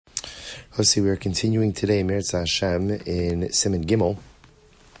We are continuing today, Meretz Hashem, in Siman Gimel,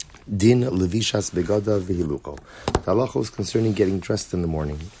 Din Levishas Begada Vehiluko. The halacha is concerning getting dressed in the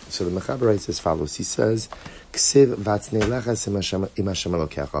morning. So the Mechaber writes as follows. He says, Ksiv Vatznei Lechas Im Hashem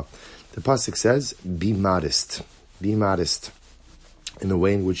Elokecha. The pasuk says, be modest. Be modest in the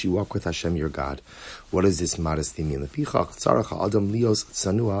way in which you walk with Hashem, your God. What does this modesty mean? A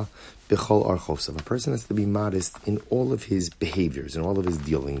person has to be modest in all of his behaviors, in all of his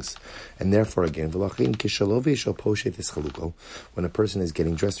dealings. And therefore, again, when a person is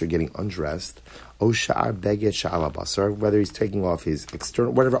getting dressed or getting undressed, whether he's taking off his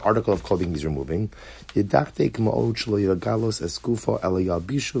external, whatever article of clothing he's removing, the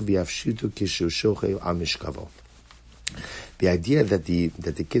idea that the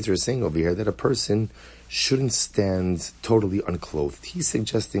Kizur is saying over here that a person shouldn't stand totally unclothed. He's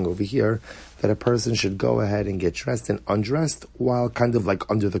suggesting over here that a person should go ahead and get dressed and undressed while kind of like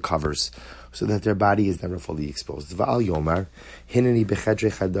under the covers, so that their body is never fully exposed. A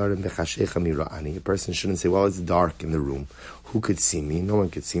person shouldn't say, well, it's dark in the room. Who could see me? No one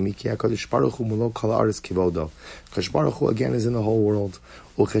could see me. Kadosh Baruch Hu again is in the whole world.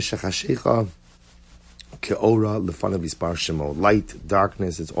 Light,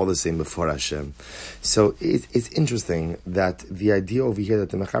 darkness, it's all the same before Hashem. So it's interesting that the idea over here that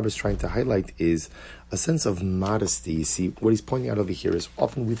the Mechaber is trying to highlight is a sense of modesty. You see, what he's pointing out over here is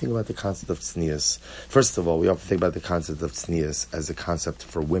often we think about the concept of tznius. First of all, we often think about the concept of tznius as a concept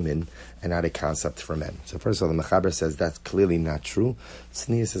for women and not a concept for men. So first of all, the Mechaber says that's clearly not true.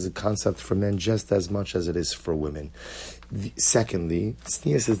 Tznius is a concept for men just as much as it is for women. Secondly,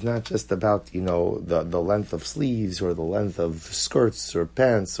 tznius is not just about, the length of sleeves or the length of skirts or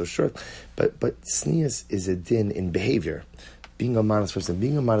pants or shirts, but tznius is a din in behavior. Being a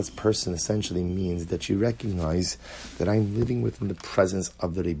modest person essentially means that you recognize that I'm living within the presence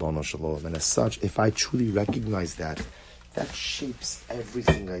of the Ribono Shel Olam, and as such, if I truly recognize that shapes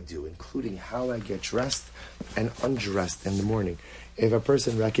everything I do, including how I get dressed and undressed in the morning. If a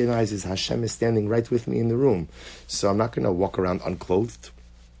person recognizes Hashem is standing right with me in the room, so I'm not going to walk around unclothed,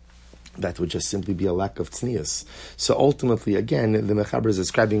 that would just simply be a lack of tznius. So ultimately, again, the Mechaber is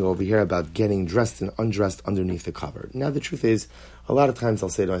describing over here about getting dressed and undressed underneath the cover. Now, the truth is, a lot of times I'll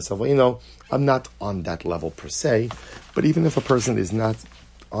say to myself, well, I'm not on that level per se, but even if a person is not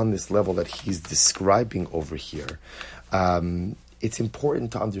on this level that he's describing over here, it's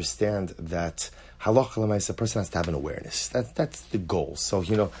important to understand that Halacha l'maisa, a person has to have an awareness. That's the goal. So,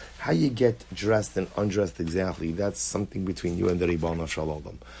 how you get dressed and undressed exactly, that's something between you and the Ribono Shel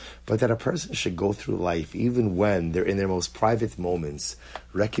Olam. But that a person should go through life, even when they're in their most private moments,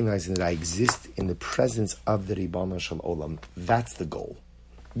 recognizing that I exist in the presence of the Ribono Shel Olam, that's the goal.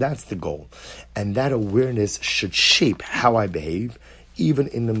 That's the goal. And that awareness should shape how I behave, even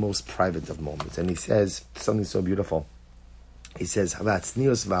in the most private of moments. And he says something so beautiful. He says, because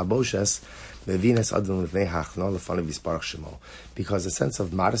a sense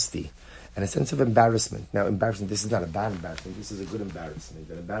of modesty and a sense of embarrassment. Now, embarrassment, this is not a bad embarrassment, this is a good embarrassment.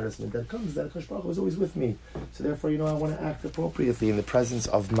 An embarrassment that comes, that Hakadosh Baruch Hu is always with me. So therefore, I want to act appropriately in the presence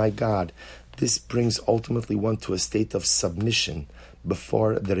of my God. This brings ultimately one to a state of submission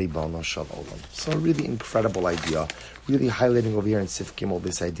before the Ribono Shel Olam. So a really incredible idea, really highlighting over here in Sif Gimel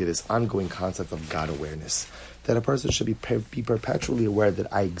this idea, this ongoing concept of God awareness. That a person should be perpetually aware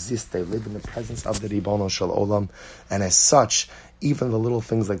that I exist, I live in the presence of the Ribono Shel Olam, and as such, even the little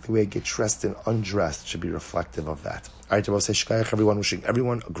things like the way I get dressed and undressed should be reflective of that. All right, everyone, wishing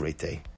everyone a great day.